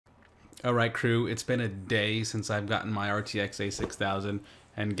All right, crew, it's been a day since I've gotten my RTX A6000,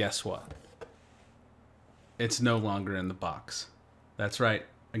 and guess what? It's no longer in the box. That's right,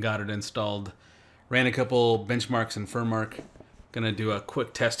 I got it installed. Ran a couple benchmarks in Furmark. Gonna do a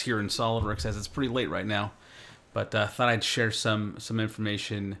quick test here in Solidworks as it's pretty late right now, but thought I'd share some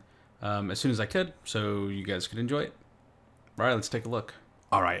information as soon as I could so you guys could enjoy it. All right, let's take a look.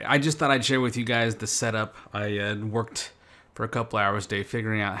 All right, I just thought I'd share with you guys the setup. I had worked for a couple hours a day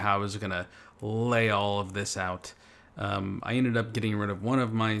figuring out how I was gonna lay all of this out. I ended up getting rid of one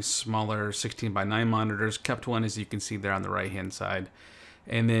of my smaller 16:9 monitors, kept one as you can see there on the right hand side,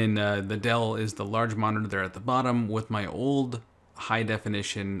 and then the Dell is the large monitor there at the bottom with my old high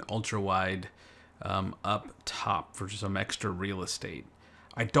definition ultra wide up top for some extra real estate.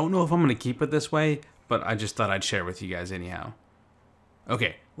 I don't know if I'm gonna keep it this way, but I just thought I'd share with you guys anyhow.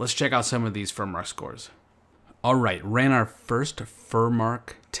 Okay, let's check out some of these Furmark scores. All right, ran our first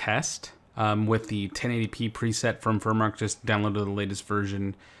Furmark test with the 1080p preset from Furmark. Just downloaded the latest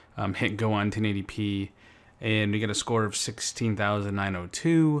version, hit go on 1080p, and we get a score of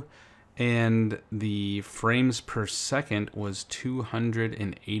 16,902, and the frames per second was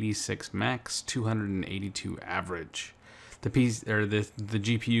 286 max, 282 average. The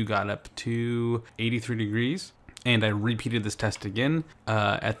GPU got up to 83 degrees, and I repeated this test again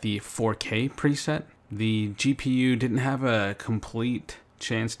at the 4K preset. The GPU didn't have a complete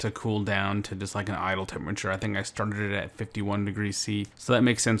chance to cool down to just like an idle temperature. I think I started it at 51 degrees C. So that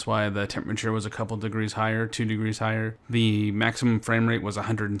makes sense why the temperature was a couple degrees higher, 2 degrees higher. The maximum frame rate was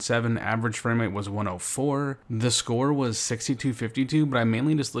 107, average frame rate was 104. The score was 6252, but I'm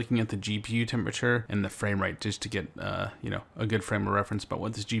mainly just looking at the GPU temperature and the frame rate just to get a good frame of reference about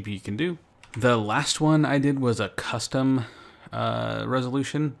what this GPU can do. The last one I did was a custom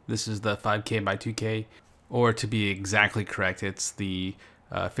resolution. This is the 5K by 2K, or to be exactly correct, it's the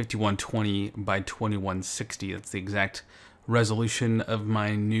 5120 by 2160. That's the exact resolution of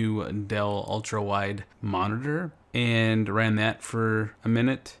my new Dell ultra wide monitor, and ran that for a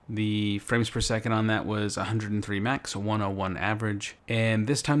minute. The frames per second on that was 103 max, 101 average, and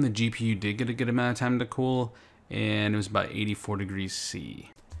this time the GPU did get a good amount of time to cool, and it was about 84 degrees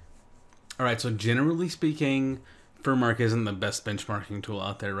C. All right, so generally speaking, Furmark isn't the best benchmarking tool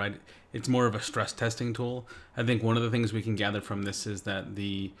out there, right? It's more of a stress testing tool. I think one of the things we can gather from this is that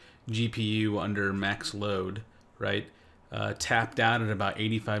the GPU under max load, right, tapped out at about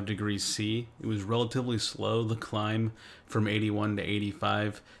 85 degrees C. It was relatively slow, the climb from 81 to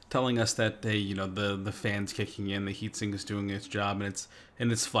 85, telling us that the fan's kicking in, the heatsink is doing its job, and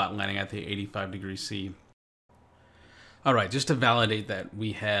it's flatlining at the 85 degrees C. All right, just to validate that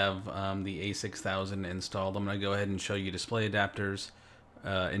we have the A6000 installed, I'm going to go ahead and show you display adapters,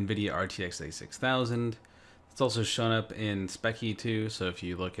 Nvidia RTX A6000. It's also shown up in Speccy too, so if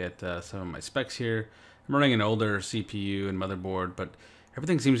you look at some of my specs here, I'm running an older CPU and motherboard, but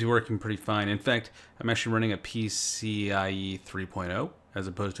everything seems to be working pretty fine. In fact, I'm actually running a PCIe 3.0 as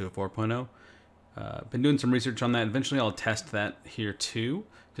opposed to a 4.0. Been doing some research on that. Eventually I'll test that here too,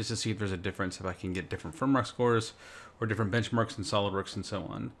 just to see if there's a difference, if I can get different Furmark scores or different benchmarks in Solidworks and so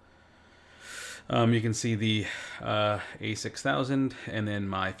on. You can see the A6000 and then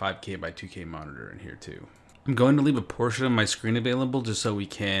my 5K by 2K monitor in here too. I'm going to leave a portion of my screen available just so we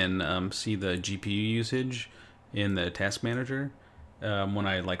can see the GPU usage in the task manager when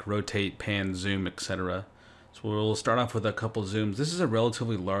I like rotate, pan, zoom, etc. So we'll start off with a couple zooms. This is a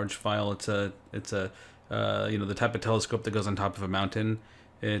relatively large file. It's a the type of telescope that goes on top of a mountain.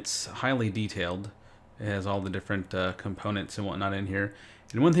 It's highly detailed. It has all the different components and whatnot in here.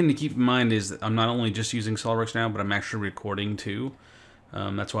 And one thing to keep in mind is that I'm not only just using SolidWorks now, but I'm actually recording too.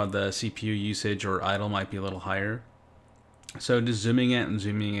 That's why the CPU usage or idle might be a little higher. So just zooming out and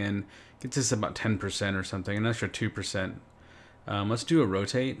zooming in gets us about 10% or something, an extra 2%. Let's do a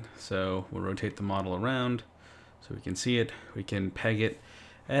rotate. So we'll rotate the model around so we can see it. We can peg it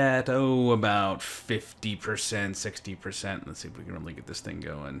at, about 50%, 60%. Let's see if we can really get this thing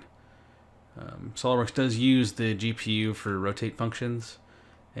going. SolidWorks does use the GPU for rotate functions,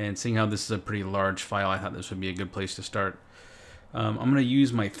 and seeing how this is a pretty large file, I thought this would be a good place to start. I'm going to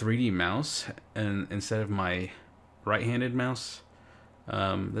use my 3D mouse instead of my right-handed mouse.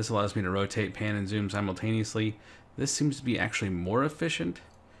 This allows me to rotate, pan, and zoom simultaneously. This seems to be actually more efficient.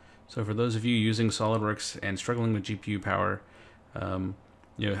 So for those of you using SolidWorks and struggling with GPU power,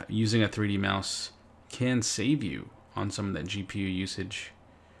 using a 3D mouse can save you on some of that GPU usage.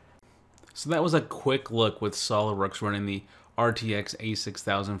 So that was a quick look with SolidWorks running the RTX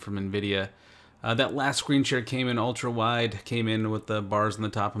A6000 from Nvidia. That last screen share came in ultra wide, came in with the bars on the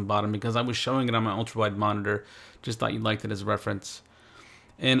top and bottom because I was showing it on my ultra wide monitor. Just thought you'd like it as a reference.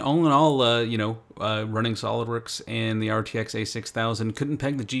 And all in all, running SolidWorks and the RTX A6000 couldn't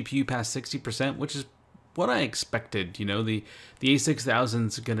peg the GPU past 60%, which is what I expected. The A6000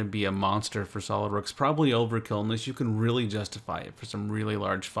 is going to be a monster for SolidWorks, probably overkill unless you can really justify it for some really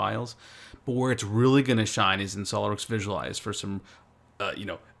large files. But where it's really going to shine is in SolidWorks Visualize for some,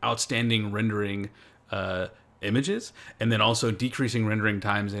 outstanding rendering images, and then also decreasing rendering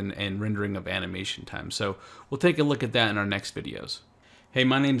times and rendering of animation time. So we'll take a look at that in our next videos. Hey,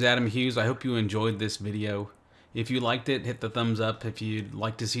 my name's Adam Hughes. I hope you enjoyed this video. If you liked it, hit the thumbs up. If you'd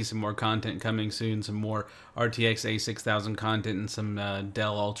like to see some more content coming soon, some more RTX A6000 content and some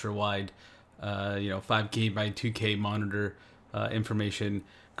Dell ultra-wide, 5K by 2K monitor information,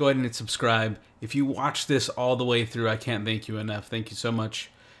 go ahead and hit subscribe. If you watch this all the way through, I can't thank you enough. Thank you so much,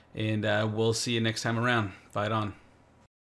 and we'll see you next time around. Fight on.